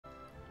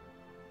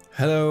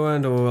Hello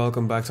and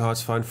welcome back to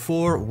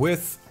HoI4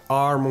 with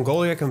our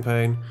Mongolia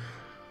campaign.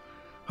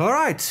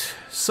 Alright,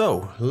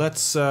 so let's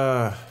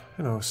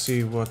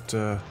see what's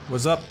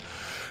up.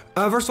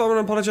 First of all, I want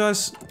to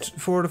apologize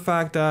for the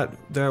fact that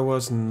there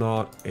was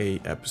not a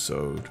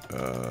episode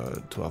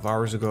 12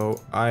 hours ago.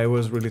 I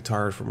was really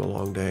tired from a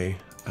long day,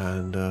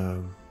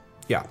 and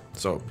yeah,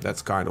 so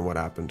that's kind of what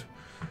happened.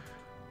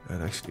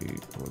 And actually,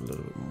 a little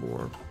bit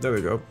more. There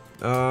we go.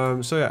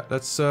 So yeah,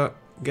 let's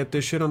get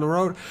this shit on the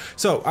road.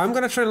 So I'm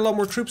gonna train a lot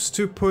more troops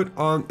to put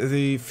on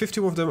the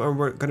 50 of them, and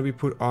we're gonna be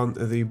put on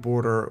the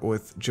border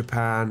with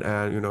Japan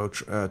and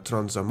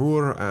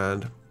Transamur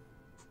and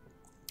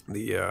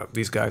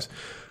these guys.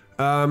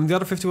 The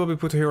other 50 will be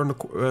put here on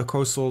the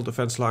coastal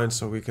defense line,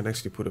 so we can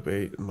actually put up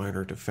a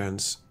minor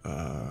defense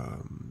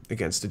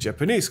against the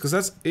Japanese, because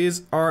that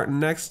is our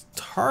next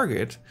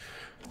target,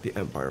 the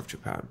Empire of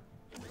Japan.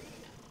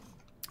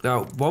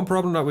 Now, one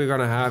problem that we're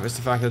gonna have is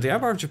the fact that the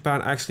Empire of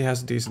Japan actually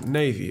has a decent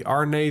navy.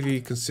 Our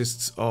navy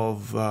consists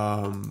of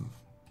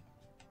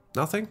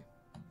nothing,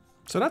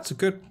 so that's a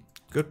good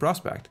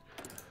prospect.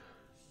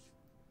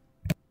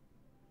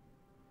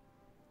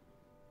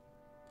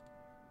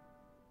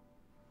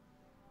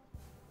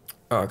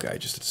 Okay,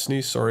 just a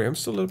sneeze. Sorry, I'm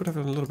still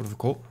having a little bit of a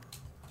cold,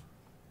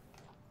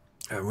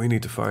 and we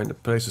need to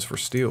find places for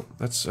steel.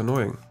 That's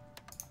annoying.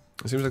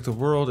 It seems like the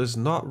world is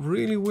not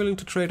really willing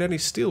to trade any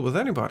steel with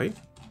anybody.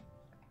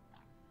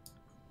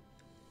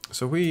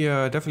 So we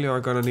definitely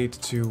are gonna need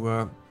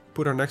to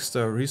put our next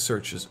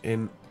researches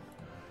in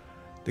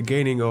the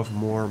gaining of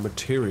more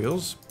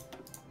materials.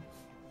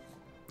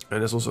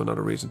 And there's also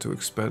another reason to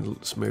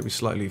expand maybe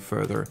slightly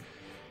further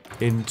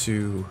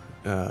into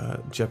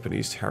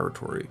Japanese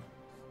territory.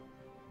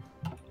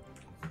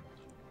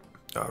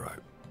 Alright,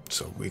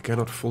 so we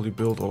cannot fully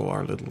build all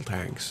our little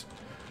tanks.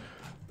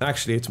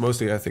 Actually, it's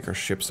mostly, I think, our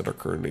ships that are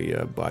currently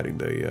biting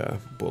the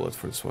bullet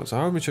for this one. So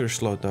how much should I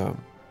slow it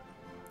down?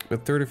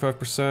 At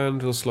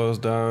 35% will slow us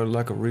down,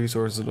 lack of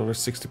resources another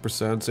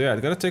 60%. So yeah,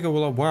 it's gonna take a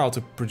while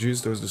to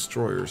produce those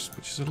destroyers,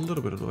 which is a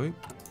little bit annoying.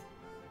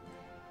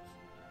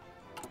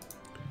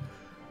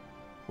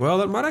 Well,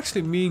 that might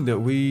actually mean that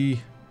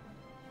we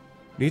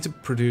need to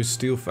produce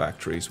steel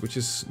factories, which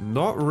is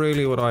not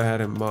really what I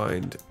had in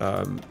mind.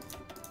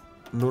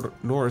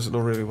 Nor is it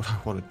not really what I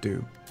want to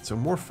do. So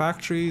more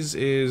factories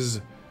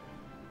is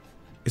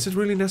it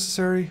really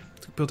necessary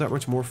to build that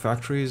much more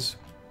factories?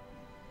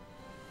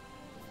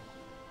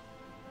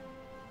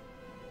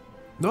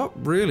 Not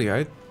really,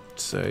 I'd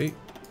say.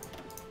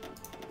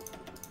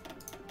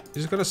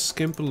 Just gonna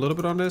skimp a little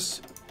bit on this.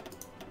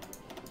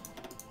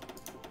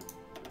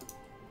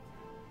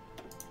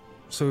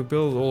 So we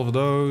build all of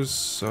those,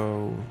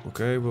 so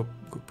okay, we'll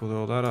put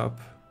all that up.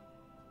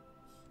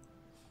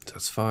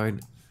 That's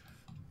fine.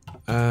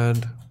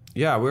 And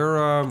yeah,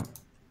 I'm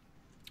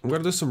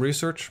gonna do some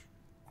research.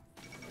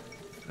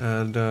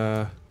 And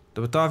the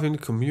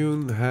Batavian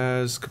commune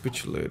has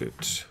capitulated.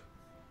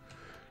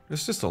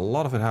 There's just a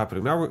lot of it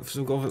happening. Now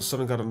we've all of a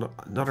sudden got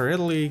another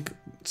Italy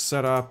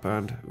set up,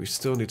 and we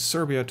still need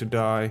Serbia to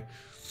die.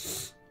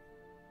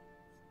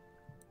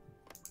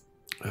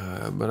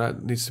 But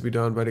that needs to be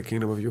done by the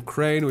Kingdom of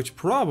Ukraine, which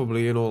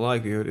probably, in all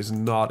likelihood, is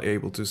not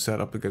able to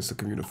set up against the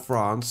Commune of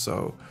France,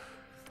 so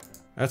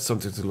that's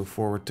something to look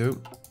forward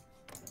to.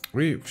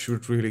 We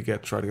should really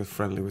try to get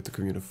friendly with the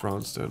Commune of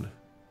France then.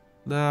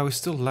 Nah, we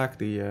still lack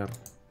the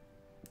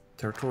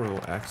territorial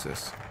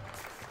access.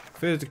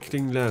 The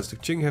Qing lands. The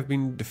Qing have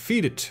been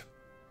defeated.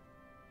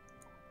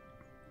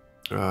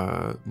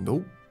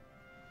 Nope.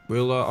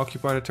 We'll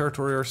occupy the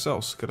territory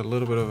ourselves. Get a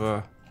little bit of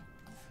a,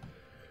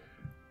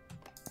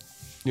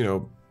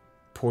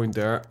 point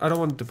there. I don't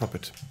want the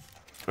puppet.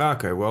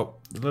 Okay,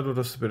 well, a little bit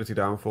of stability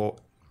downfall.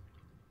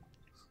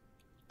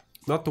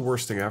 Not the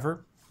worst thing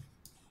ever.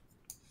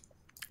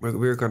 But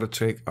we're gonna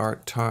take our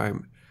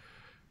time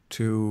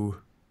to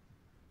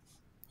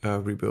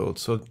rebuild.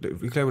 So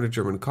reclaiming the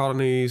German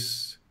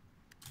colonies.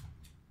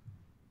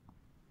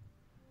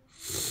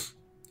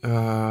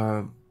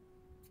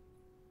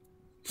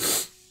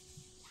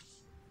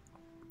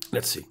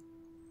 Let's see.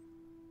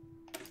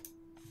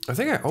 I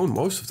think I own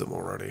most of them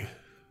already.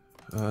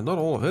 Not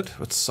all of it,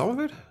 but some of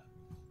it.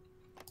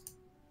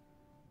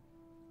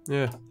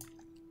 Yeah.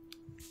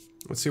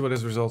 Let's see what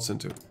this results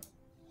into.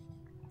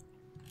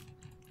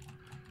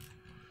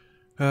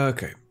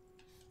 Okay.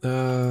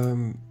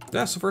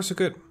 Yeah, so far so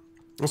good.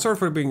 I'm sorry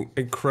for being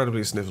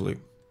incredibly sniffly.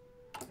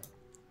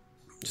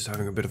 Just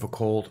having a bit of a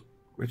cold,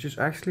 which is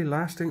actually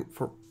lasting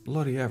for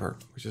bloody ever,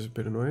 which is a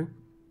bit annoying.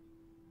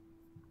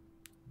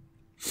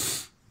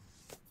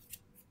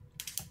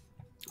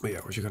 But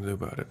yeah, what you gonna do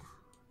about it?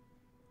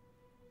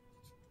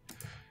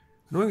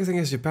 Annoying thing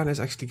is Japan is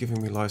actually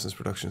giving me license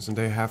productions, and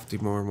they have the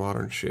more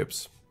modern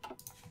ships.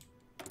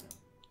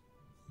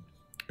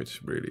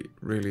 Which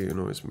really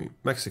annoys me.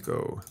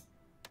 Mexico.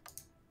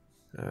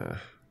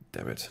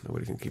 Damn it,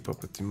 nobody can keep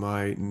up with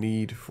my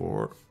need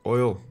for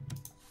oil.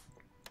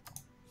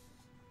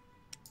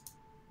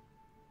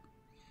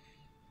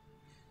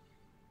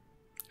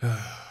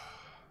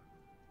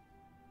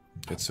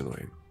 It's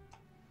annoying.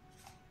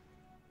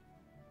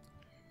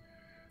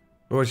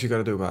 What you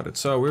gotta do about it?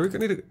 So we're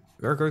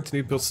going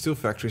to build steel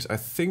factories. I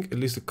think at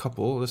least a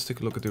couple. Let's take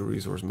a look at the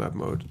resource map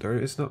mode. There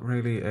is not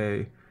really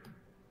a...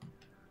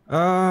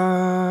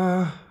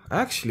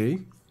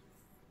 actually...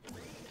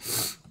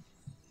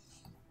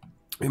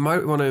 we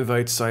might want to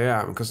invade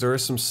Siam, because there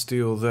is some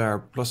steel there,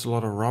 plus a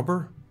lot of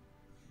rubber.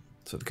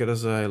 So to get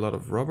us a lot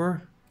of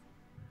rubber.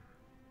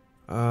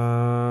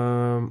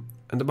 And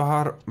the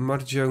Bahar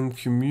Marjang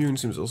Commune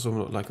seems also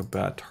not like a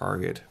bad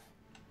target.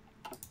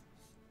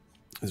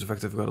 In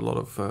fact, they've got a lot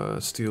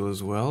of steel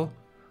as well.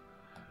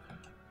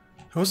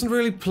 I wasn't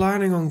really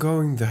planning on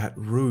going that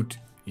route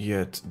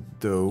yet,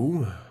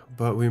 though.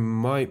 But we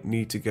might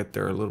need to get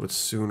there a little bit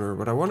sooner.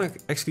 But I want to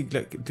actually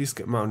at least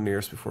get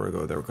mountaineers before I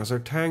go there, because our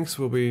tanks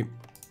will be...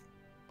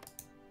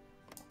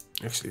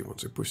 Actually,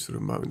 once I push through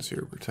the mountains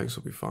here, our tanks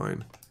will be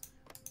fine.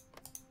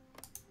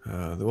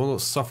 They will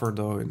not suffer,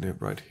 though, in it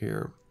right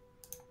here.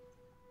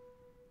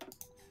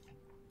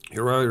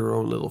 You're around your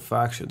own little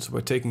faction, so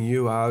by taking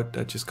you out,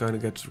 that just kind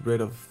of gets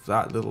rid of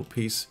that little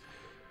piece.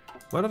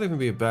 Might not even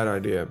be a bad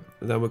idea.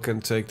 And then we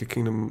can take the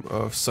kingdom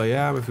of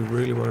Siam if we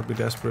really want to be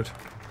desperate.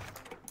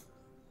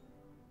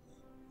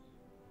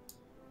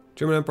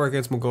 German Empire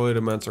against Mongolia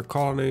demands our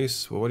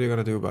colonies. Well, what are you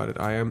gonna do about it?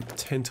 I am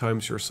 10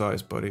 times your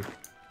size, buddy.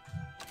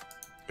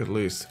 At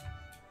least.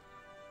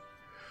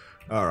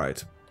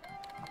 Alright.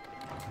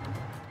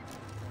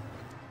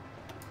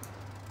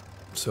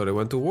 So they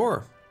went to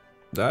war.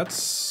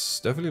 That's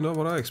definitely not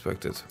what I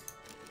expected.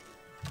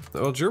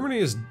 Well, Germany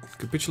is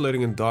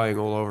capitulating and dying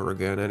all over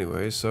again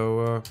anyway,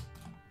 so...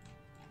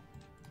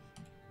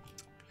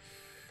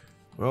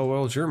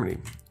 Well, Germany.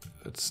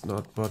 It's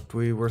not what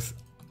we were...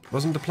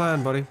 Wasn't the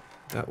plan, buddy.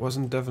 That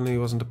definitely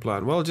wasn't the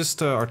plan. Well,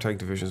 just our tank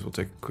divisions will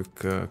take quick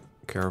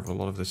care of a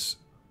lot of this.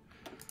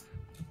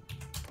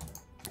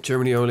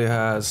 Germany only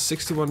has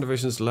 61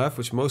 divisions left,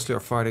 which mostly are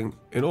fighting,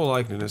 in all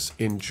likeliness,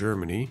 in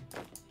Germany.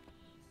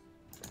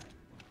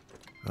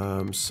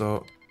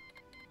 So...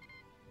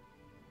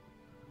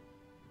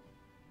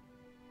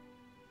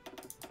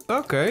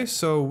 Okay,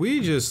 so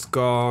we just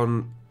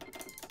gone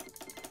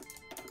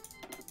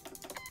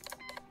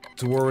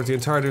to war with the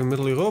entirety of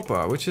Middle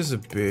Europa, which is a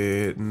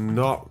bit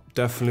not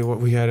definitely what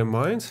we had in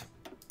mind.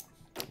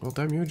 Well,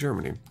 damn you,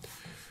 Germany.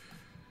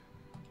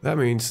 That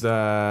means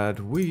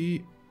that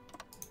we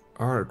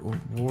are at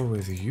war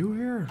with you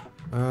here?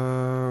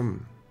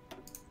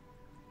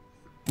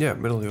 Yeah,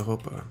 Middle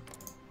Europa.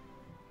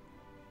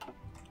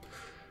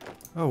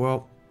 Oh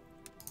well.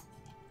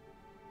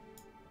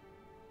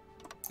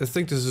 I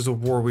think this is a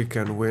war we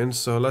can win,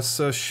 so let's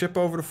ship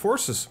over the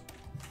forces.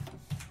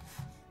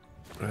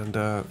 And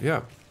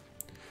yeah.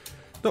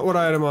 Not what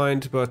I had in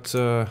mind, but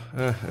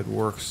it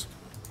works.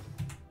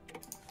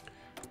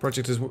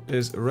 Project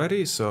is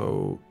ready,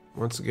 so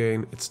once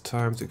again it's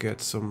time to get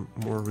some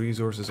more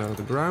resources out of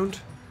the ground.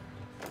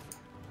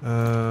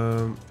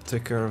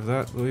 Take care of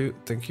that, will you?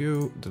 Thank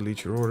you.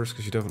 Delete your orders,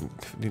 because you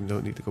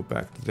don't need to go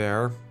back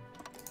there.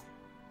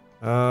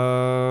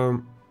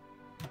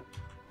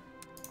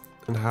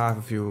 And half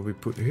of you will be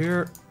put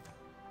here.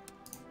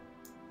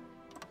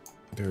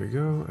 There we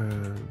go,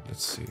 and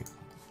let's see.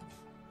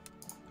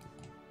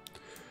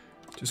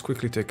 Just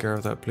quickly take care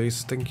of that,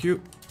 please. Thank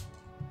you.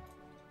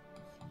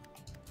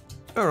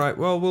 Alright,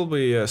 well, we'll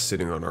be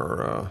sitting on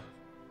our...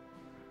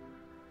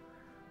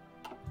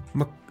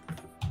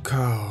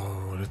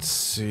 Macau. Let's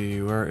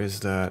see, where is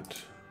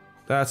that?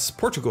 That's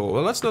Portugal.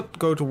 Well, let's not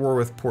go to war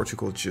with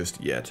Portugal just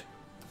yet.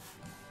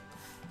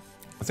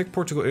 I think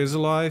Portugal is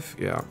alive,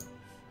 yeah.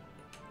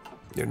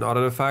 They're not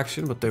in a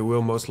faction, but they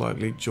will most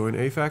likely join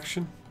a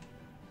faction.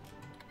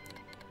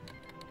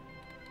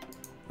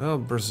 Well,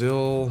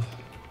 Brazil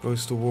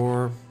goes to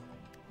war.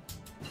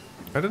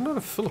 I didn't know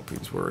the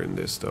Philippines were in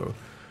this, though.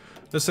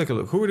 Let's take a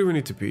look. Who do we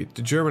need to beat?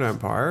 The German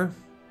Empire.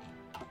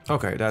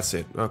 Okay, that's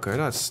it. Okay,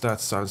 that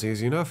sounds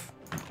easy enough.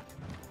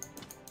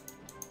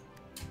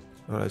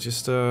 Alright,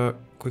 just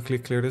quickly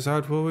clear this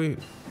out, will we?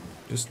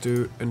 Just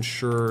to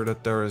ensure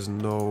that there is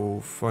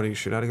no funny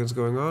shenanigans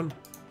going on.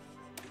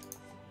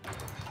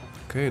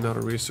 Okay,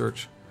 another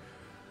research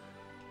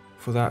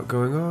for that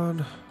going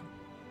on.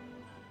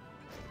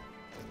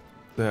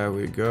 There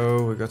we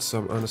go. We got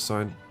some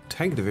unassigned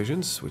tank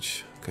divisions,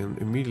 which can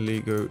immediately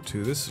go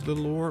to this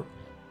little war.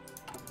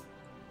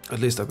 At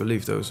least I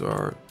believe those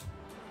are...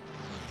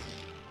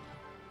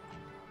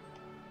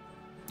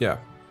 Yeah.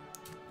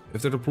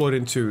 If they're deployed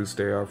in twos,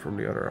 they are from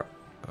the other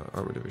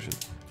army division.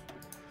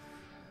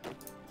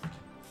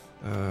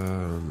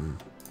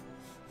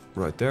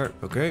 Right there,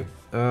 okay.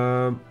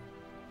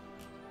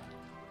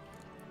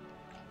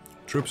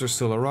 Troops are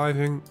still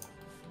arriving.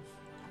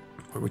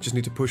 We just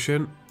need to push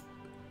in.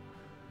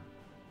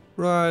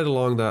 Right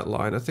along that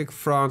line. I think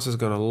France is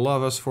gonna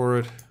love us for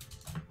it.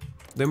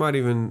 They might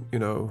even, you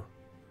know...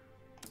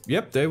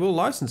 Yep, they will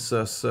license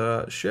us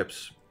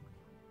ships.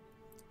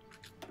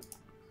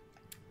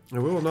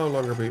 And we will no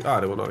longer be... Ah,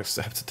 they will not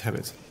accept, damn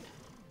it.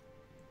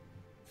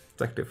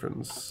 Tech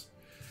difference.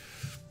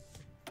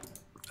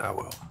 Ah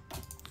well.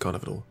 Can't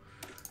have it all.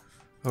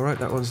 Alright,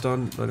 that one's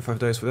done. 95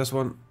 days for this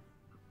one.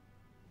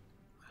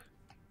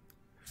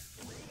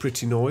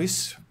 pretty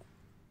nice.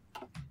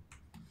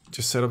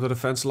 Just set up the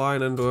defense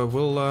line and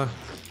we'll...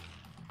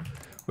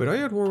 Wait, are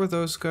you at war with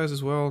those guys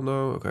as well?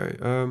 No? Okay.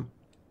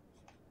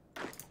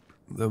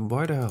 Then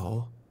why the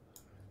hell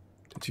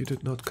did you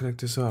not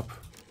connect this up?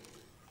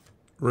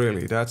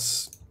 Really,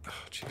 that's...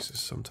 Oh, Jesus,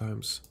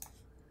 sometimes...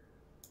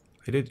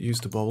 I did use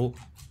the bubble.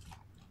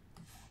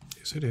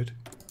 Yes, I did.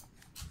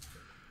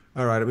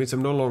 Alright, it means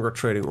I'm no longer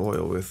trading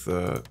oil with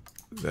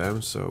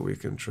them, so we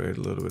can trade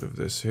a little bit of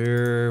this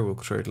here. We'll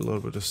trade a little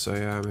bit of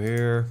Siam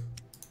here.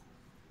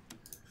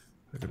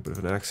 I got a bit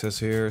of an access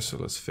here, so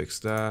let's fix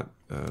that.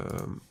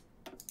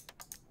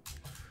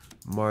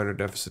 Minor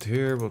deficit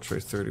here. We'll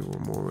trade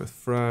 31 more with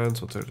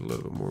France. We'll trade a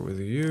little bit more with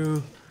the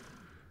EU.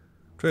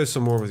 Trade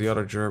some more with the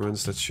other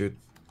Germans. That should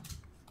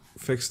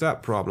fix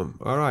that problem.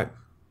 Alright.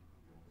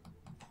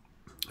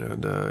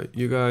 And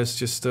you guys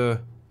just go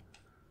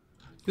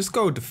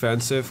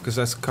defensive, because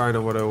that's kind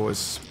of what I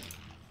always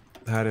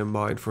had in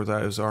mind for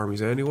those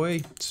armies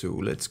anyway. So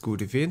let's go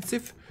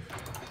defensive.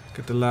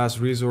 Get the last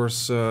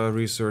resource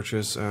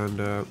researches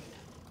and...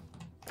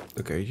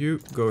 okay, you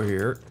go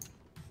here.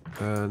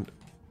 And...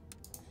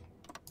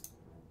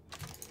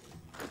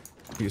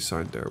 be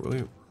assigned there, will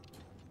you?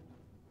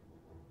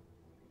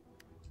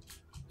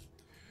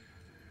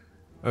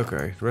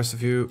 Okay, the rest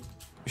of you...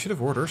 You should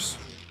have orders.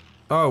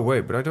 Oh,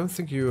 wait, but I don't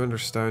think you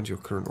understand your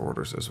current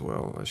orders as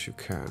well as you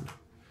can.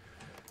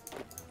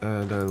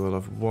 And then we'll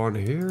have one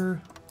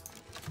here.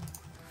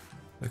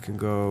 I can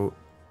go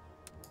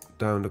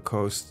down the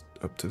coast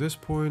up to this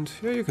point.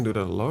 Yeah, you can do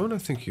that alone. I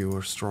think you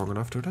are strong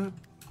enough to do that.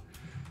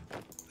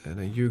 And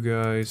then you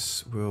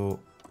guys will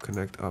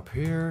connect up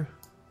here.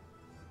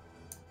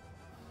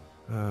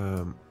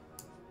 No,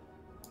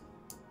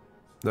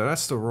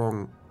 that's the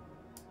wrong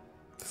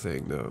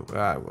thing, though.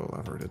 Ah,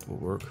 whatever, it will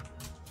work.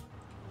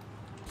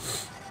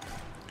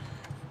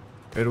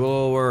 It will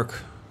all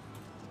work.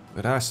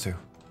 It has to.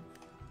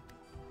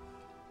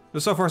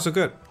 But so far, so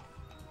good.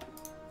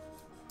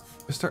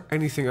 Is there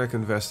anything I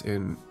can invest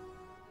in?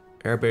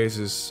 Air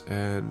bases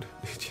and...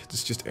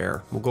 it's just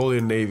air.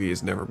 Mongolian Navy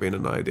has never been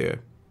an idea.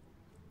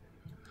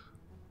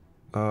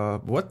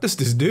 What does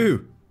this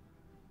do?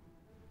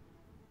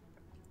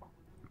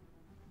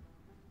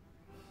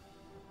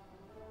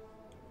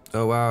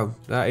 Oh wow,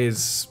 that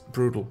is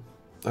brutal.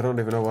 I don't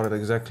even know what it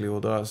exactly all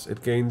does.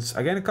 It gains...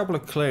 I gain a couple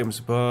of claims,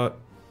 but...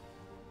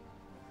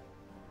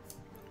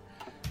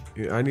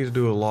 yeah, I need to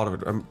do a lot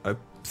of it. I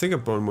think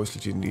I'm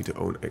mostly need to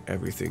own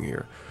everything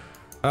here.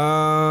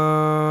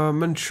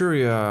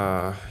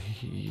 Manchuria.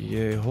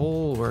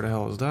 Yehol, where the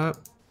hell is that?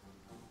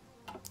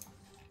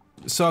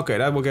 So okay,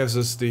 that will give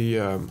us the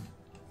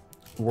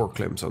war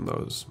claims on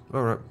those.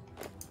 Alright.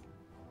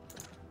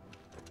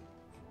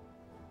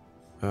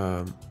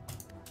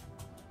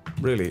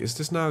 Really, is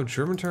this now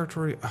German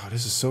territory? Oh,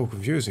 this is so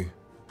confusing.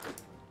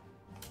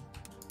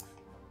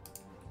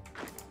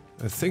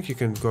 I think you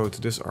can go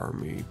to this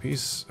army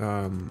piece.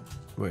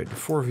 Wait, the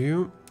four of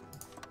you.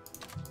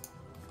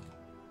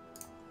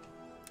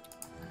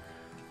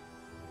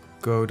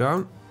 Go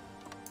down.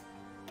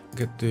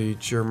 Get the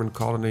German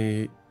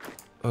colony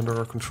under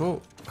our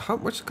control. How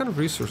much kind of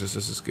resources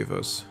does this give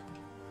us?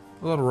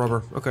 A lot of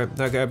rubber. Okay,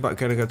 that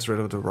kind of gets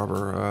rid of the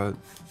rubber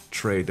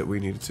trade that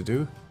we needed to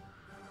do.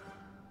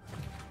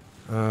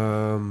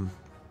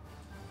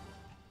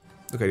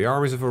 Okay, the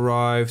armies have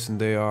arrived and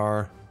they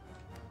are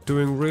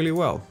doing really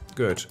well.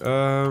 Good.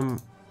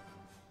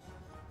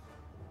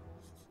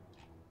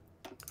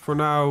 For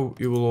now,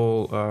 you will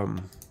all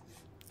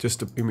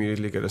just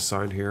immediately get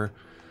assigned here.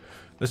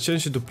 Let's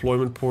change the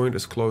deployment point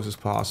as close as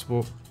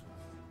possible.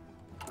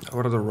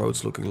 What are the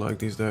roads looking like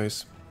these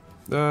days?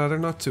 They're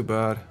not too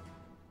bad.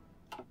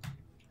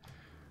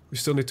 We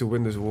still need to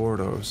win this war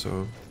though,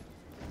 so...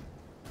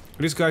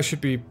 These guys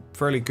should be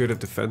fairly good at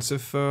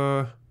defensive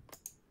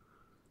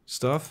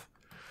stuff.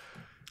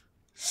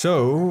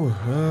 So...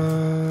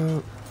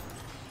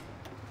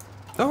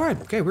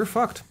 Alright, okay, we're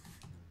fucked.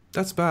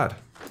 That's bad.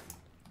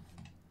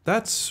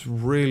 That's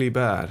really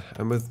bad.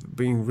 And with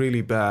being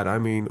really bad, I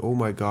mean, oh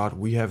my god,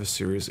 we have a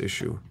serious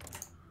issue.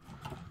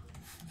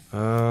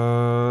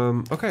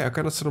 Okay, I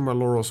cannot sit on my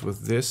laurels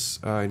with this.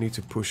 I need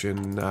to push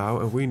in now,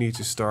 and we need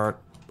to start...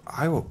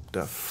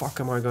 the fuck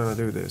am I gonna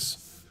do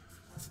this?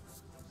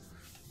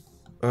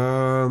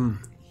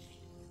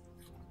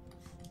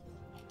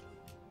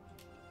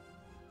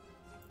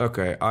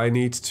 Okay, I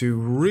need to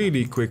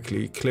really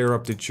quickly clear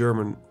up the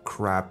German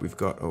crap we've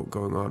got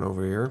going on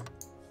over here.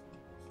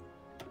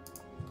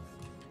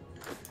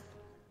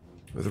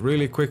 But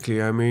really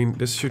quickly, I mean,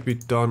 this should be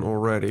done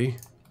already.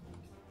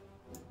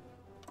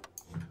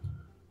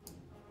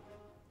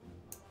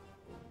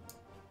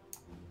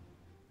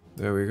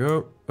 There we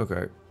go.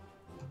 Okay.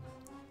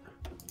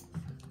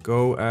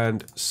 Go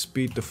and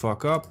speed the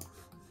fuck up.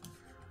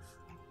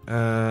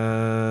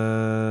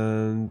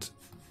 And...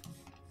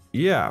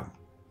 yeah.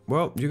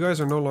 Well, you guys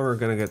are no longer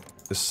gonna get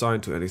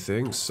assigned to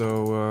anything,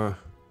 so...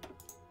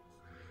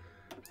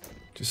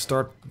 just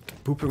start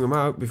pooping them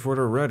out before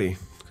they're ready.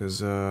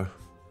 Because, okay,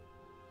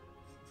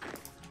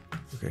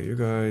 you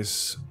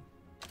guys...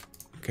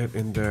 get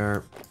in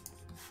there.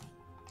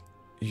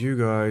 you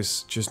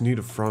guys just need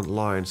a front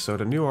line. So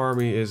the new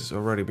army is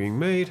already being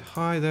made.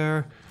 Hi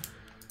there.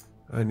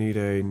 I need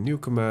a new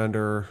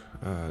commander.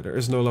 There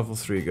is no level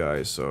 3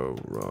 guys, so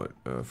right,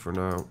 for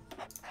now,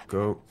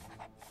 go.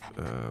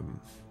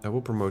 I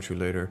will promote you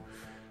later.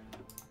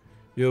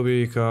 You'll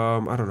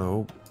become, I don't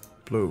know,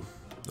 blue.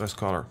 Nice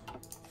color.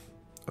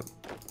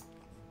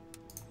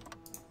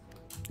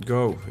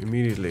 Go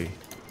immediately.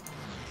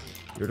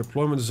 Your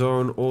deployment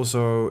zone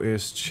also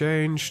is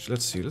changed.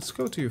 Let's see, let's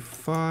go to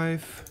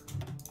 5.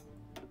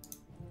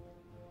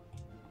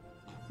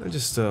 And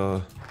just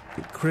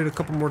create a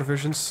couple more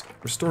divisions.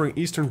 Restoring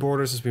eastern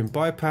borders has been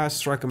bypassed.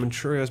 Strike and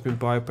Manchuria has been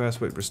bypassed.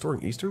 Wait,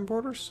 restoring eastern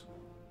borders?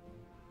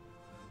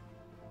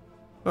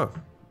 Oh,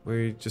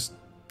 we just...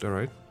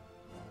 alright.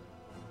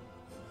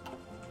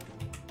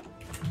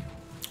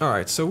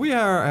 Alright, so we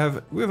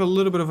have a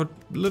little bit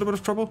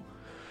of trouble.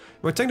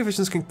 My tank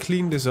divisions can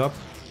clean this up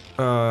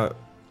a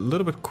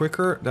little bit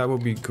quicker. That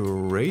would be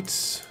great.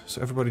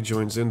 So everybody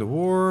joins in the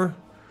war.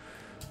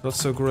 Not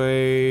so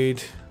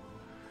great.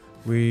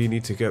 We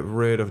need to get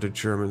rid of the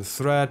German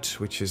threat,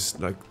 which is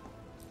like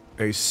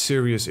a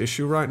serious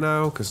issue right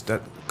now, because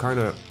that kind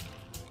of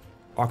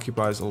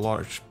occupies a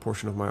large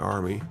portion of my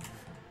army.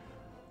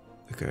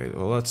 Okay,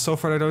 well, that's, so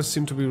far I don't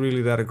seem to be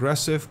really that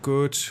aggressive.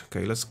 Good.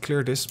 Okay, let's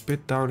clear this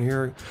bit down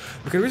here.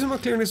 Okay, the reason why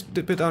clearing this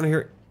bit down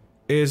here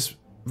is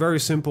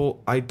very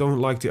simple. I don't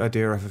like the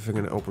idea of having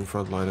an open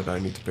front line that I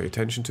need to pay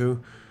attention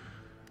to.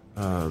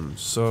 And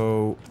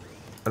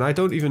I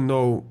don't even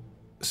know...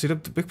 See, the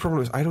big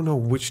problem is I don't know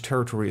which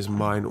territory is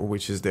mine or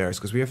which is theirs,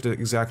 because we have the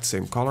exact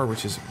same color,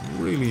 which is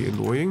really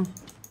annoying.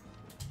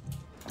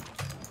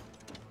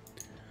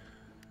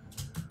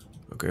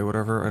 Okay,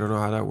 whatever. I don't know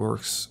how that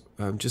works.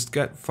 Just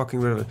get fucking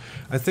rid of it.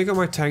 I think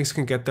my tanks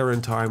can get there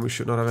in time. We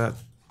should not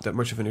have that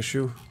much of an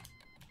issue.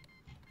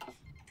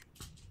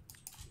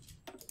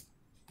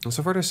 And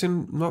so far they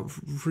seem not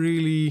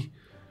really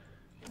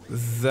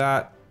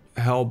that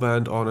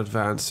hellbent on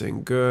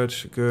advancing. Good,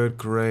 good,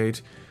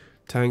 great.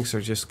 Tanks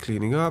are just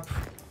cleaning up.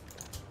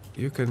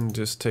 You can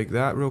just take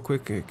that real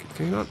quick. Can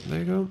you not? There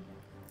you go.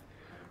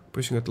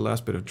 Pushing at the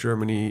last bit of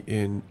Germany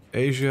in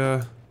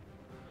Asia.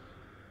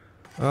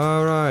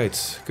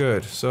 Alright,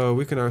 good. So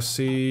we can now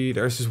see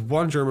there's just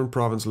one German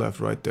province left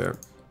right there.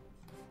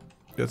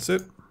 That's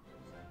it.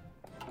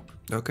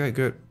 Okay,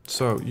 good.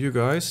 So, you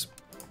guys.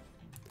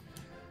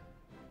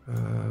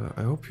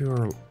 I hope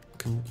you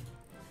can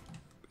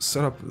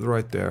set up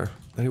right there.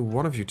 I need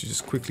one of you to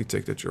just quickly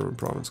take that German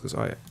province, because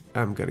I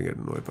am getting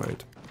annoyed by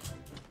it.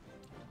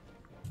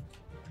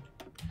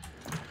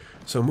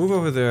 So move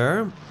over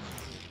there.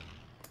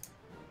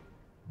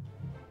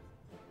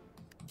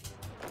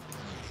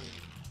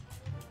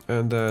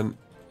 And then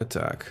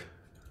attack.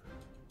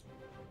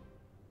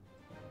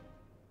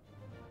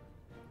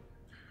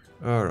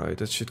 Alright,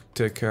 that should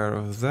take care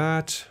of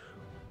that.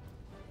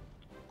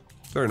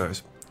 Very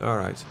nice.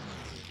 Alright.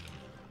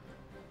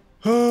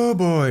 Oh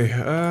boy.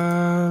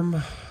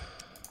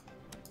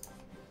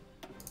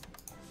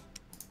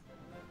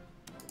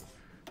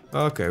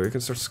 Okay, we can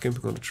start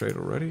skimping on the trade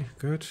already.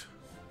 Good.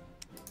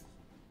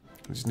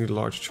 We just need a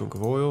large chunk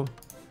of oil.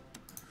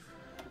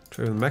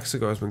 Trade with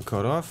Mexico has been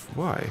cut off.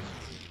 Why?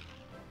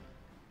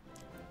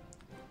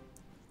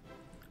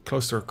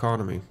 Close to our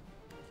economy.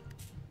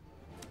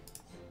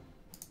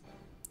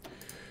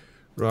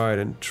 Right,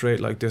 and trade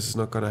like this is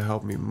not gonna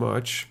help me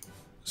much.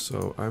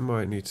 So I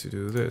might need to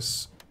do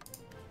this.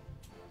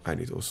 I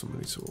need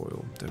some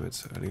oil. Damn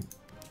it. I need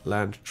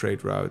land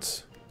trade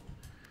routes.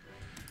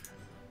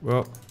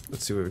 Well,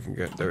 let's see what we can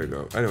get. There we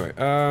go. Anyway,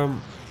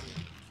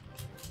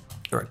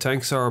 alright,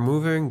 tanks are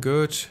moving.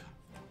 Good.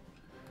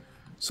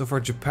 So far,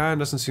 Japan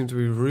doesn't seem to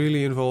be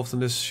really involved in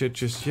this shit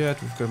just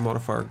yet. We've got to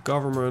modify our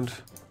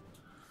government.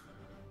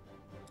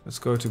 Let's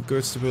go to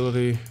good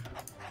stability.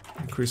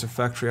 Increase our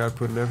factory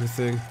output and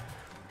everything.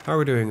 How are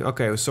we doing?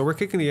 Okay, so we're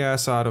kicking the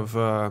ass out of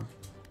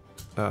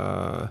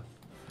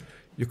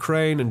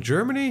Ukraine and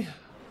Germany.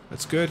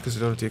 That's good, because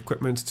we don't have the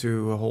equipment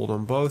to hold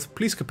on both.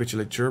 Please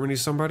capitulate Germany,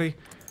 somebody.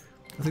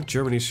 I think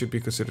Germany should be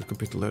considered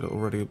capitulated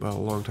already about a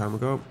long time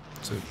ago.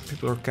 So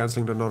people are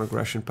cancelling the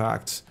non-aggression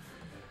pacts.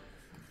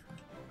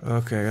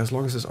 Okay, as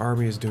long as this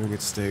army is doing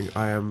its thing,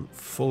 I am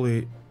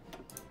fully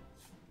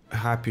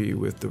happy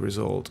with the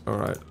result.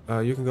 Alright,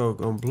 you can go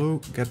on blue,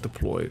 get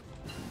deployed.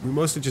 We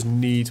mostly just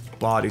need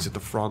bodies at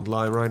the front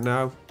line right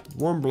now.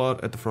 Warm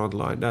blood at the front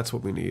line, that's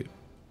what we need.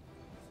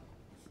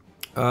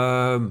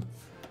 We're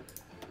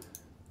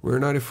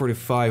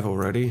 1945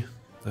 already.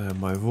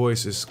 My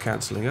voice is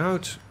cancelling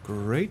out.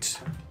 Great.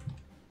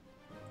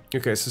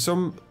 Okay, so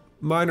some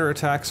minor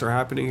attacks are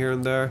happening here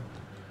and there.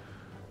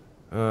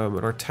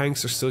 But our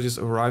tanks are still just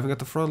arriving at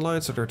the front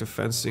line, so they're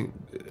defensing.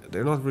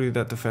 They're not really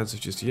that defensive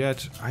just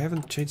yet. I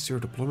haven't changed your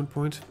deployment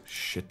point.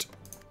 Shit.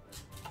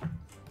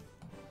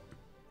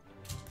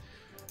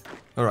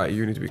 Alright,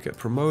 you need to get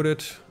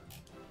promoted.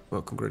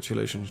 Well,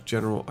 congratulations,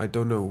 General. I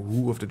don't know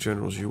who of the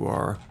generals you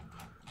are,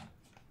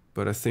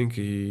 but I think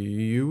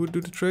you would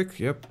do the trick.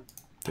 Yep.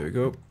 There we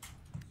go.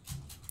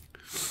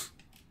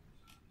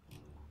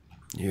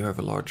 You have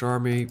a large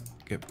army.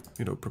 Get,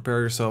 you know,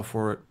 prepare yourself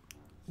for it.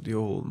 The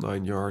old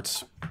 9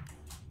 yards.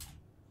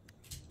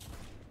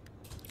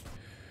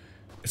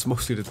 It's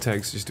mostly the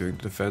tanks just doing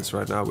the defense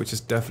right now, which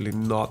is definitely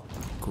not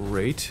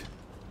great.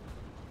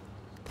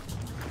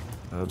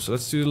 So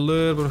let's do a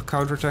little bit of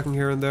counterattacking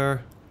here and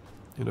there.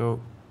 You know,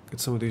 get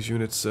some of these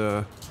units.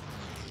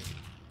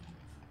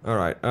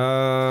 Alright,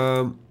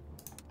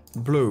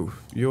 Blue,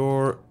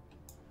 you're...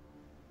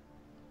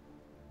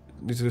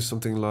 Need to do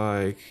something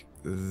like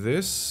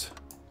this.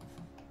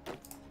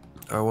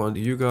 I want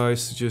you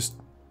guys to just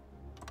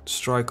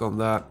strike on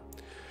that.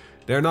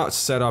 They're not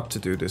set up to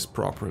do this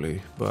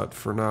properly, but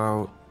for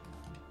now,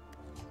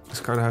 this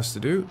kind of has to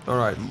do.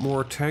 Alright,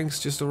 more tanks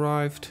just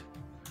arrived.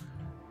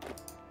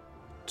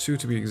 2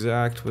 to be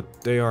exact,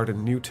 but they are the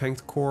new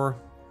tank corps.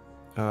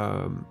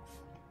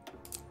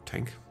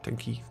 Tank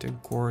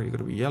corps, you're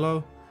gonna be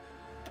yellow.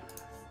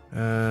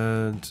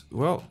 And,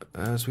 well,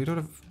 as we don't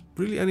have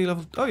really any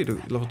level... Oh, you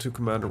do. Level 2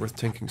 commander with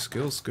tanking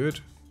skills,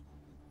 good.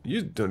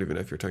 You don't even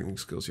have your tanking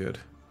skills yet.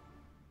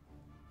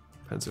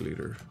 Panzer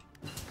leader.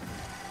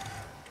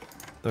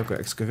 Okay,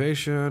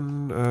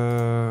 excavation.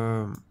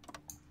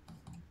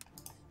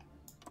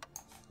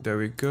 There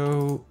we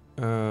go.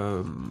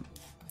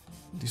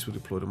 These will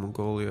deploy to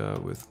Mongolia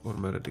with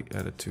automatically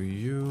added to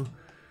you.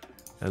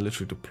 And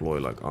literally deploy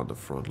like on the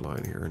front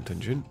line here in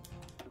Tangent.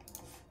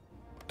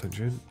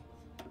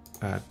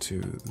 Add to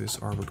this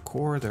armored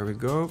core. There we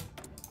go.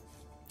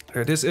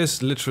 This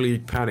is literally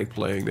panic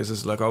playing. This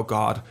is like, oh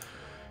god,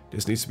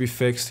 this needs to be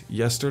fixed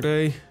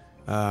yesterday.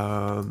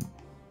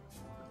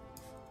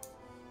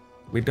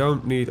 We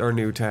don't need our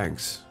new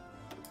tanks.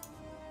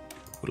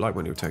 Would like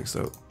my new tanks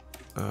though.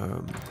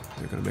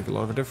 They're gonna make a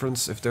lot of a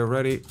difference if they're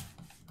ready.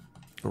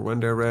 Or when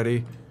they're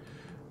ready.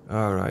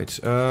 Alright.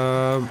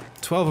 12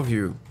 of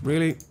you.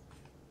 Really?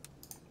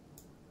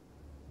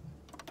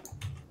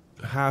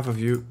 Half of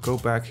you go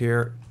back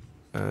here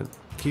and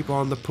keep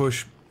on the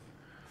push.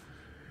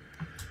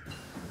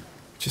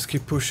 Just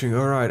keep pushing.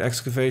 Alright,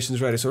 excavation's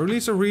ready. So at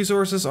least the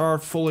resources are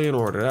fully in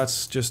order.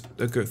 That's just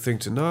a good thing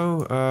to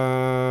know.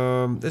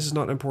 This is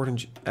not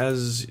important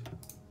as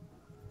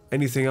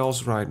anything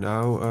else right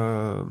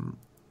now.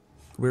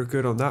 We're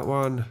good on that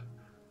one.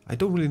 I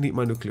don't really need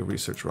my nuclear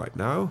research right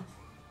now.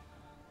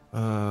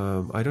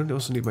 I don't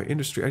also need my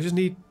industry. I just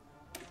need,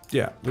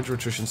 yeah, winter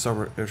attrition,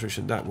 summer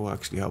attrition. That will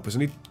actually help us. I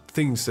need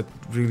things that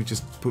really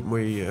just put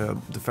me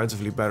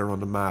defensively better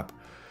on the map.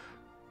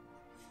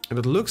 And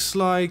it looks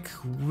like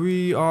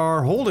we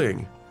are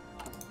holding.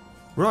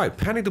 Right,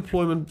 panic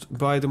deployment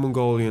by the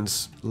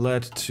Mongolians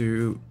led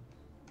to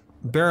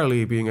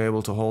barely being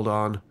able to hold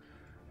on.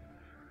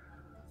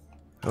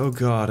 Oh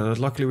god, and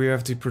luckily we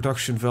have the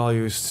production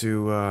values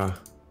to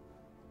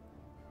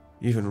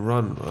even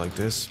run like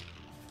this.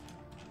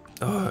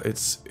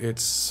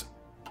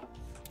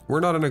 We're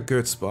not in a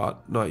good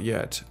spot, not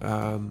yet.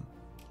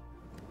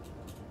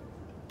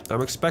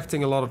 I'm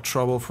expecting a lot of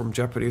trouble from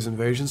Japanese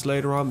invasions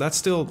later on. That's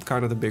still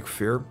kind of the big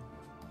fear.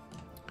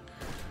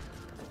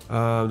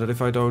 That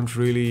if I don't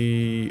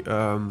really...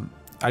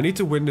 I need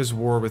to win this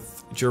war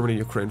with Germany and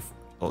Ukraine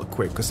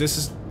quick, because this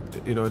is,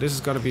 you know, this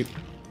is gonna be...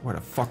 Where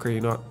the fuck are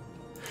you not?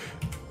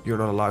 You're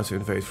not allowed to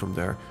invade from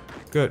there.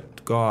 Good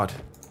God.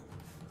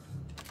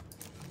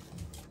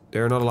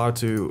 They're not allowed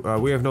to...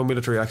 we have no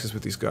military access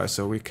with these guys,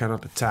 so we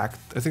cannot attack.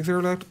 I think they're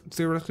allowed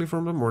theoretically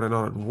from them, or they're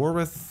not at war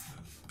with...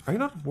 Are you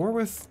not at war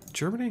with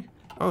Germany?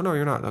 Oh, no,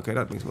 you're not. Okay,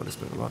 that makes money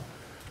spent a lot.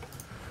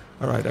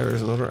 Alright, there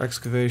is another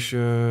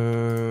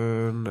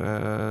excavation,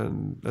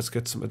 and let's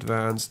get some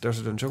advanced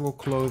desert and jungle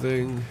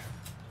clothing.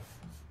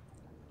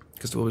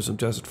 Because there will be some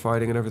desert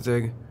fighting and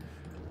everything.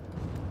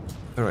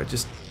 Alright,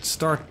 just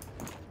start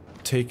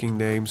taking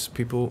names,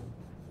 people.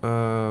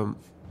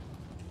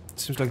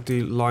 Seems like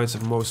the lines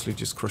have mostly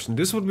just crushed. And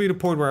this would be the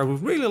point where I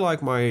would really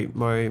like my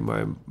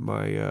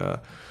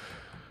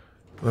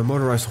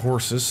motorized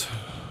horses.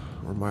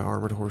 Or my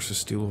armored horses,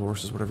 steel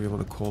horses, whatever you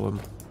want to call them.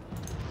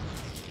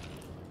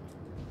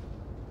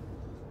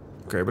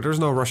 Okay, but there's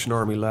no Russian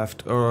army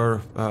left,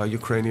 or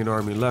Ukrainian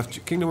army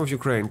left. Kingdom of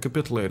Ukraine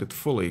capitulated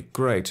fully.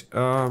 Great.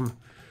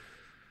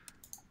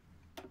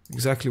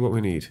 Exactly what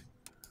we need.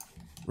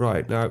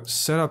 Right, now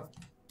set up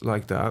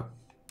like that.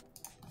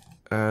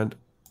 And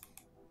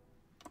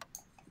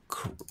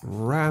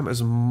ram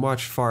as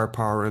much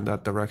firepower in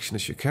that direction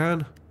as you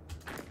can.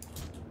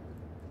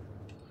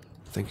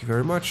 Thank you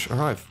very much.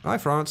 Alright, hi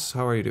France,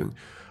 how are you doing?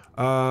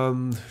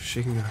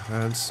 Shaking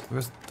hands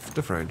with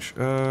the French.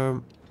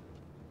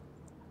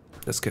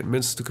 Let's get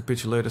Minsk to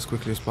capitulate as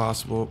quickly as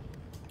possible.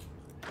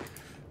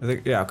 I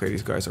think, yeah, okay,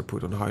 these guys are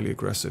put on highly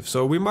aggressive.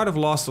 So we might have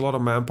lost a lot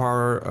of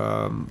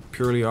manpower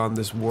purely on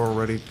this war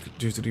already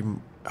due to the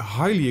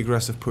highly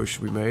aggressive push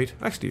we made.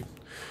 Actually,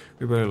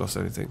 we barely lost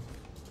anything.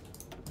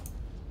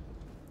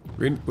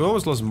 We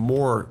almost lost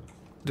more.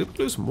 Did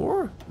we lose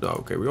more? No,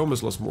 okay, we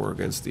almost lost more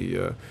against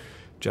the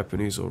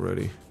Japanese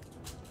already.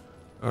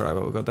 Alright,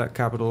 well, we got that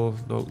capital.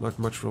 No, not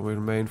much will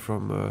remain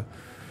from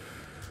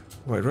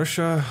White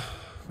Russia.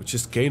 We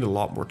just gained a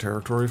lot more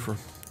territory, for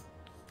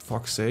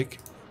fuck's sake.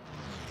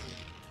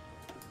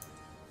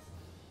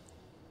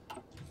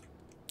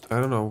 I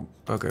don't know.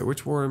 Okay,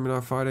 which war am I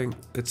now fighting?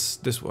 It's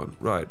this one,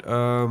 right.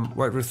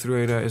 White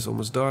Lithuania is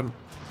almost done.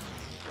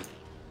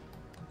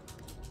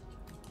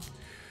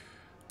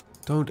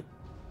 Don't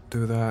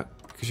do that,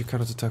 because you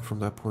cannot attack from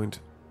that point.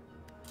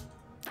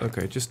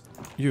 Okay, just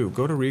you,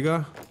 go to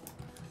Riga.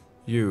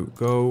 You,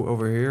 go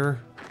over here.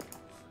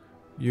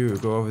 You,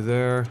 go over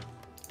there.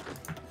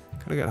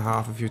 Can I get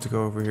half of you to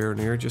go over here and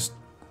here? Just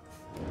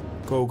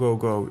go, go,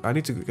 go. I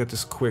need to get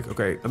this quick.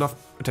 Okay, enough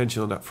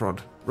attention on that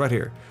front. Right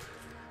here.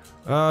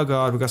 Oh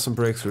god, we got some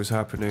breakthroughs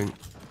happening.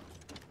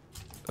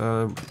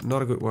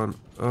 Not a good one.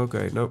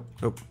 Okay, nope,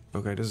 nope.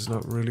 Okay, this is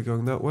not really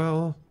going that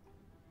well.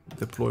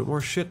 Deploy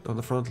more shit on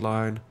the front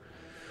line.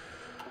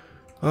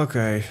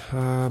 Okay,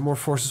 more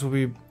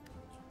forces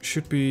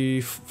should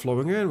be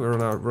flowing in. We're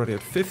now already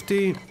at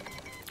 50.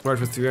 Right,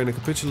 with Lithuania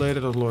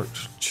capitulated on a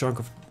large chunk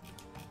of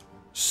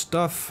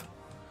stuff.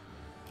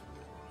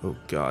 Oh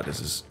god, this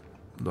is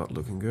not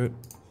looking good.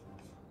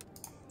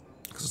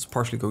 Because it's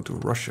partially going to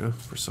Russia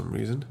for some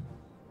reason.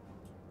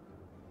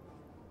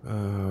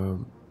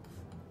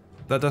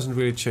 That doesn't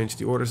really change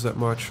the orders that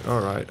much.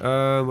 Alright,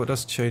 what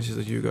does change is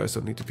that you guys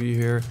don't need to be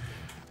here.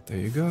 There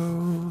you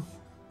go.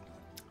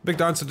 Big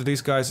downside to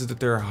these guys is that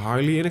they're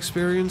highly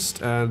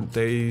inexperienced and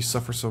they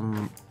suffer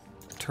some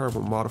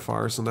terrible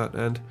modifiers on that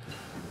end.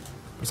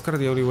 That's kind of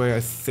the only way I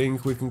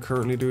think we can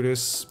currently do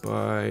this,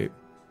 by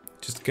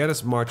just get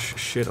as much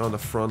shit on the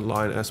front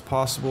line as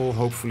possible.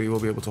 Hopefully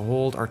we'll be able to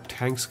hold. Our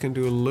tanks can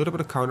do a little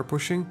bit of counter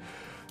pushing,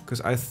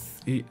 because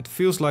it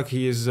feels like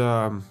he is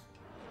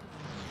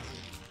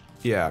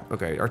yeah,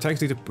 okay, our tanks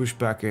need to push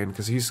back in,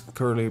 because he's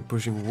currently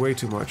pushing way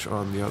too much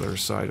on the other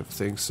side of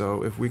things.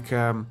 So if we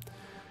can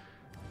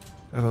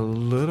have a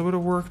little bit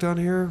of work done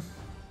here.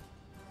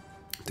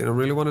 They don't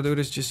really want to do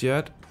this just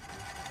yet.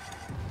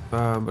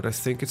 But I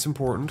think it's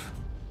important.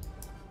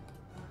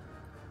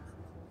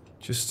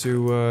 Just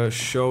to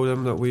show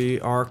them that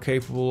we are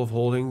capable of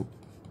holding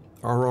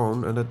our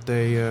own, and that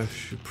they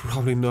should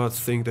probably not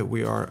think that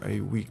we are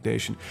a weak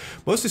nation.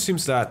 Mostly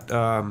seems that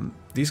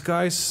these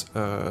guys,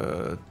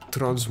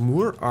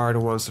 Transmur, are the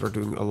ones that are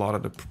doing a lot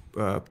of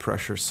the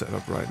pressure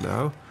setup right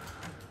now.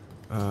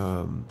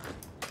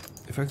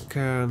 If I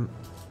can...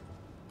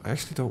 I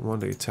actually don't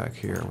want the attack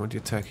here. I want the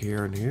attack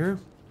here and here.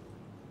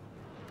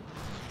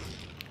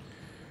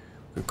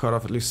 We can cut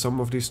off at least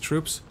some of these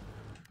troops.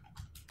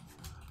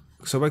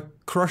 So by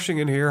crushing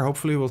in here,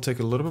 hopefully we'll take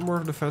a little bit more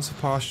of a defensive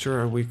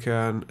posture, and we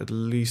can at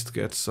least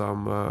get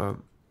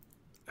some...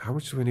 how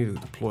much do we need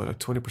to deploy? Like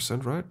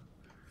 20%, right?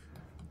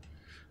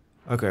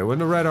 Okay, when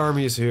the red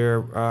army is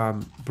here,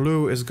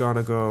 blue is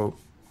gonna go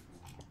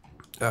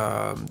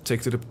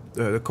take to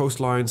the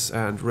coastlines,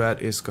 and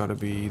red is gonna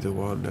be the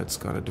one that's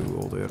gonna do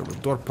all the other.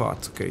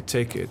 Dorpat, okay,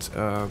 take it.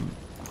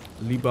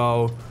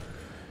 Libau,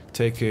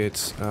 take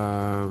it.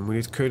 We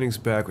need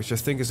Königsberg, which I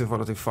think is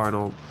one of the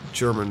final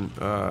German,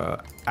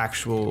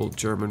 actual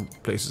German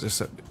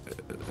places,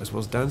 as well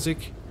as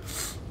Danzig.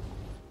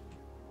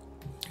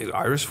 Is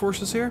Irish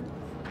forces here?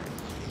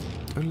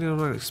 I really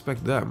don't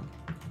expect them.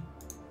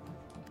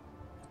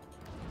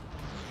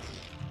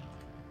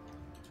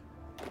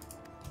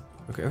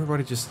 Okay,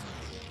 everybody just...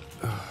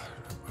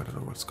 I don't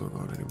know what's going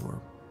on anymore.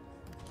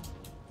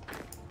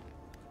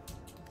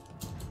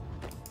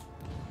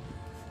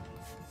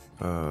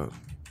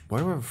 Why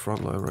do I have a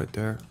front line right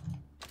there?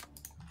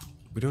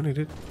 We don't need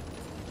it.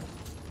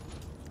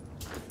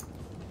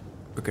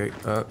 Okay,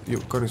 you,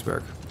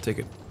 Königsberg, take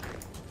it.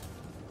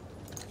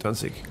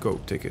 Danzig, go,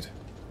 take it.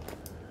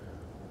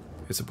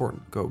 It's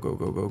important. Go, go,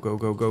 go, go, go,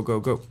 go, go, go,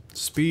 go.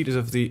 Speed is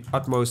of the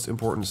utmost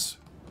importance.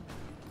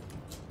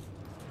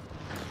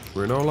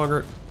 We're no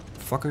longer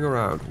fucking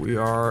around. We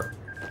are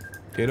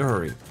in a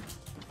hurry.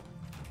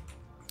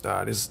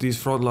 These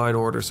frontline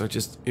orders are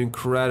just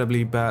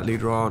incredibly badly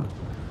drawn.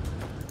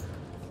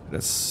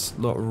 That's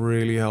not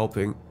really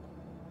helping.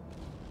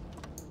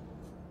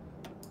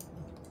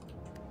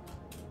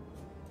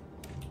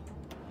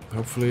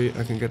 Hopefully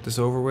I can get this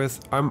over with.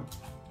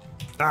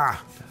 I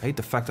hate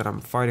the fact that I'm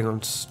fighting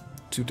on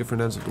two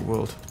different ends of the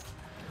world.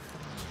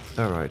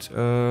 Alright,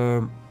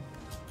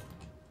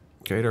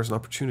 okay, there's an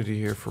opportunity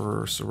here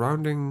for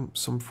surrounding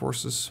some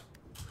forces.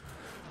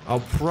 I'll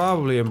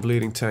probably am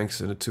bleeding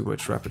tanks in a too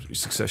much rapid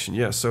succession.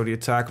 Yeah, so the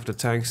attack of the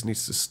tanks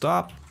needs to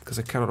stop, because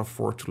I cannot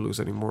afford to lose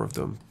any more of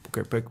them.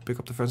 Okay, pick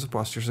up defensive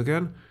postures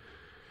again.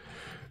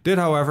 Did,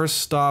 however,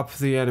 stop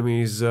the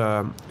enemy's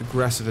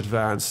aggressive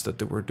advance that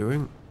they were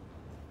doing.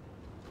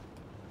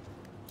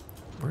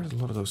 Where's a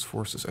lot of those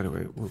forces?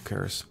 Anyway, who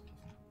cares?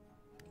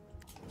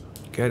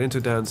 Get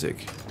into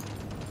Danzig.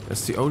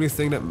 That's the only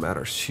thing that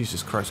matters.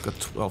 Jesus Christ, got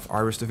 12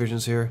 Irish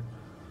divisions here.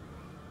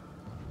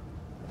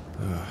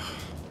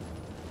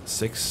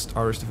 6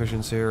 Irish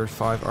divisions here,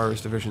 5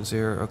 Irish divisions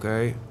here,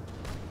 okay.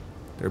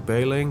 They're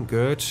bailing,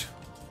 good.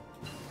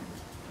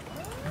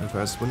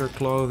 Advanced winter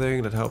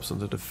clothing, that helps on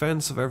the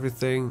defense of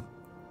everything.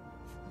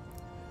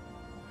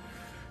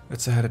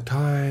 That's ahead of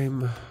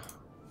time.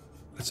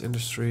 That's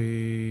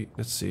industry.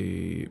 Let's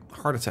see.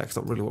 Heart attack's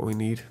not really what we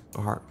need.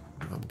 I'm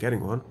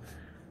getting one.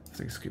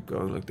 Things keep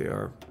going like they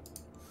are.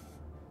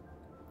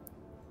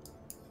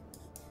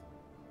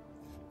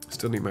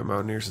 Still need my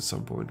mountaineers at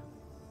some point.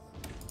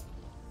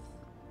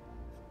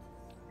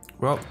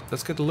 Well,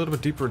 let's get a little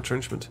bit deeper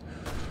entrenchment.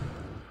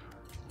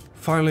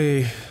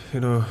 Finally, you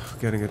know,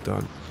 getting it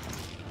done.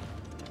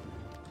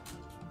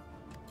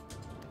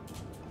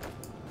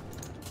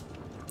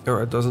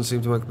 Alright, doesn't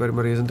seem to make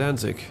anybody in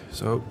Danzig.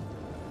 So,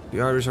 the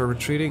Irish are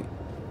retreating.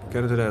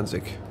 Get into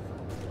Danzig.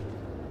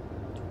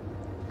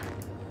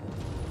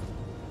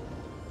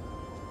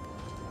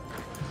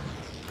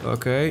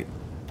 Okay,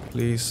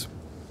 please.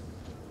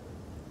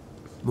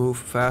 Move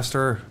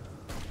faster.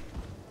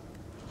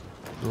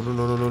 No, no,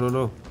 no, no, no, no,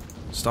 no.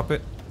 Stop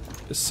it.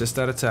 Assist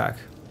that attack.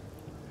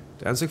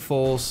 Danzig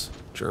falls.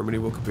 Germany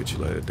will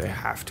capitulate it. They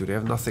have to. They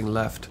have nothing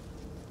left.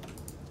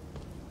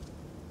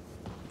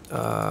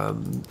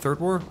 Third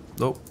war?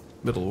 Nope.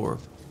 Middle war.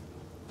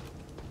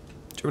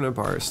 German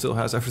Empire still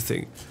has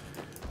everything.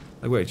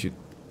 Like, wait,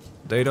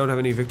 they don't have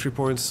any victory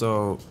points,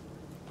 so...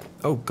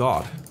 Oh,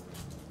 God.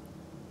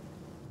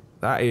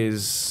 That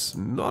is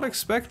not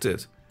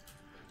expected.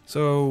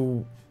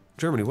 So,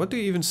 Germany, what do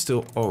you even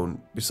still own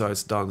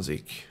besides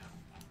Danzig?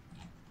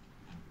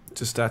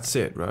 Just that's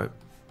it, right?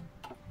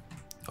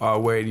 Oh,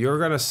 wait, you're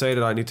gonna say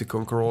that I need to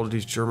conquer all of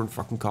these German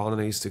fucking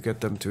colonies to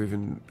get them to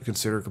even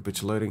consider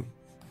capitulating?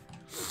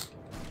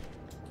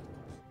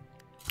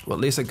 Well,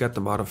 at least I get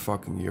them out of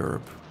fucking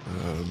Europe.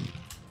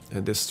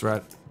 And this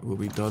threat will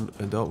be done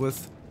and dealt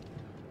with.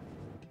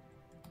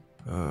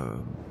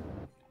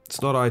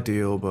 It's not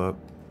ideal, but...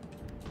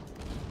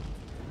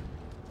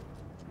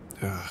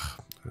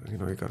 you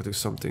know, you gotta do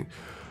something.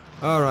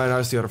 Alright,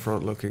 how's the other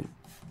front looking?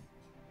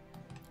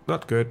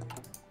 Not good.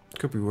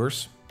 Could be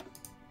worse.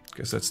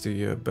 Guess that's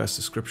the best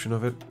description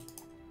of it.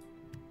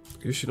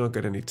 You should not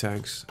get any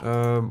tanks.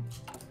 Yeah,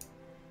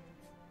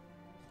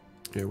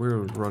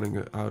 we're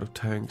running out of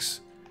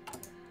tanks.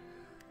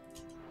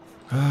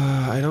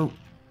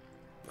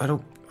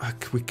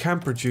 We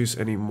can't produce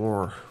any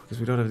more because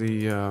we don't have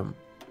the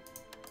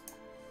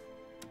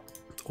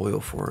oil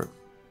for it.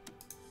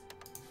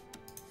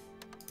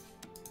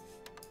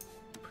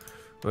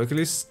 Well, I can at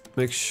least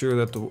make sure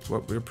that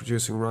what we're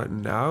producing right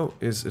now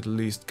is at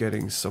least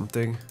getting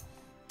something.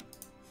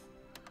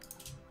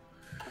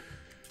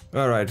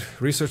 Alright,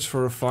 research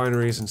for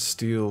refineries and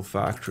steel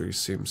factories.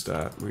 Seems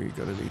that we're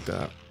gonna need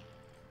that.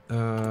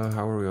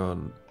 How are we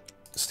on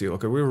steel?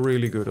 Okay, we're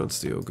really good on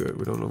steel. Good,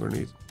 we no longer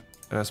need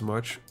as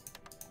much.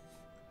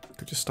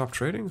 Could you stop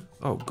trading?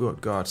 Oh, good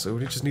God, so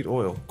we just need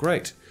oil.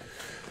 Great.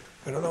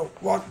 I don't know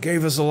what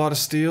gave us a lot of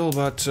steel,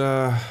 but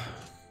I'm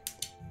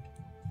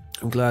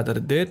glad that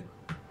it did.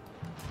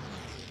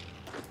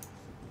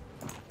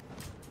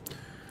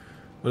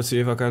 Let's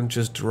see if I can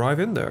just drive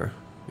in there.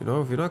 You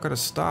know, if you're not gonna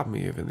stop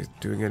me even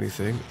doing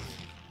anything.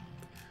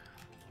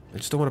 I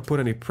just don't want to put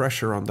any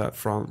pressure on that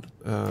front.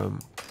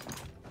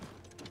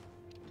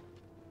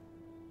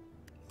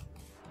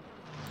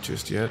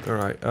 Just yet.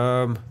 Alright.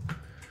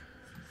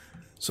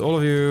 So all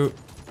of you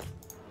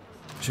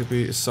should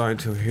be assigned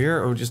to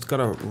here. I'm just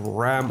gonna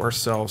ram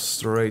ourselves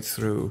straight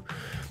through.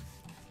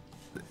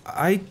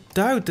 I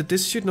doubt that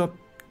this should not...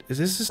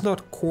 This is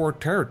not core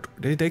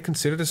territory. They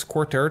consider this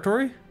core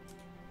territory?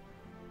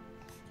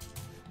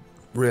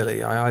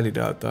 Really, I highly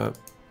doubt that.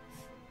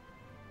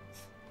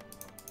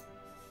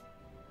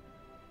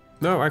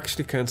 No, I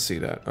actually can't see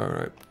that.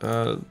 Alright.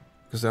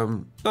 Because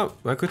no,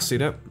 I could see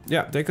that.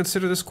 Yeah, they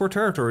consider this core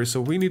territory, so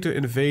we need to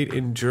invade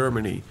in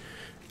Germany.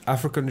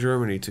 African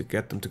Germany to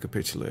get them to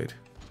capitulate.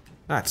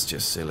 That's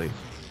just silly.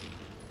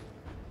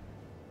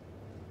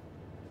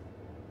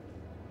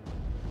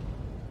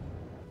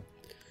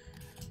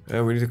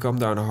 And we need to come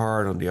down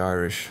hard on the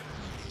Irish.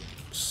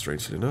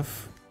 Strangely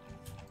enough.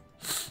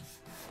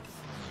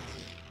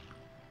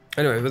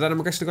 Anyway, with that, I'm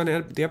actually going to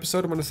end the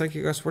episode. I want to thank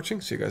you guys for watching.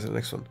 See you guys in the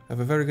next one. Have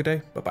a very good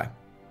day. Bye-bye.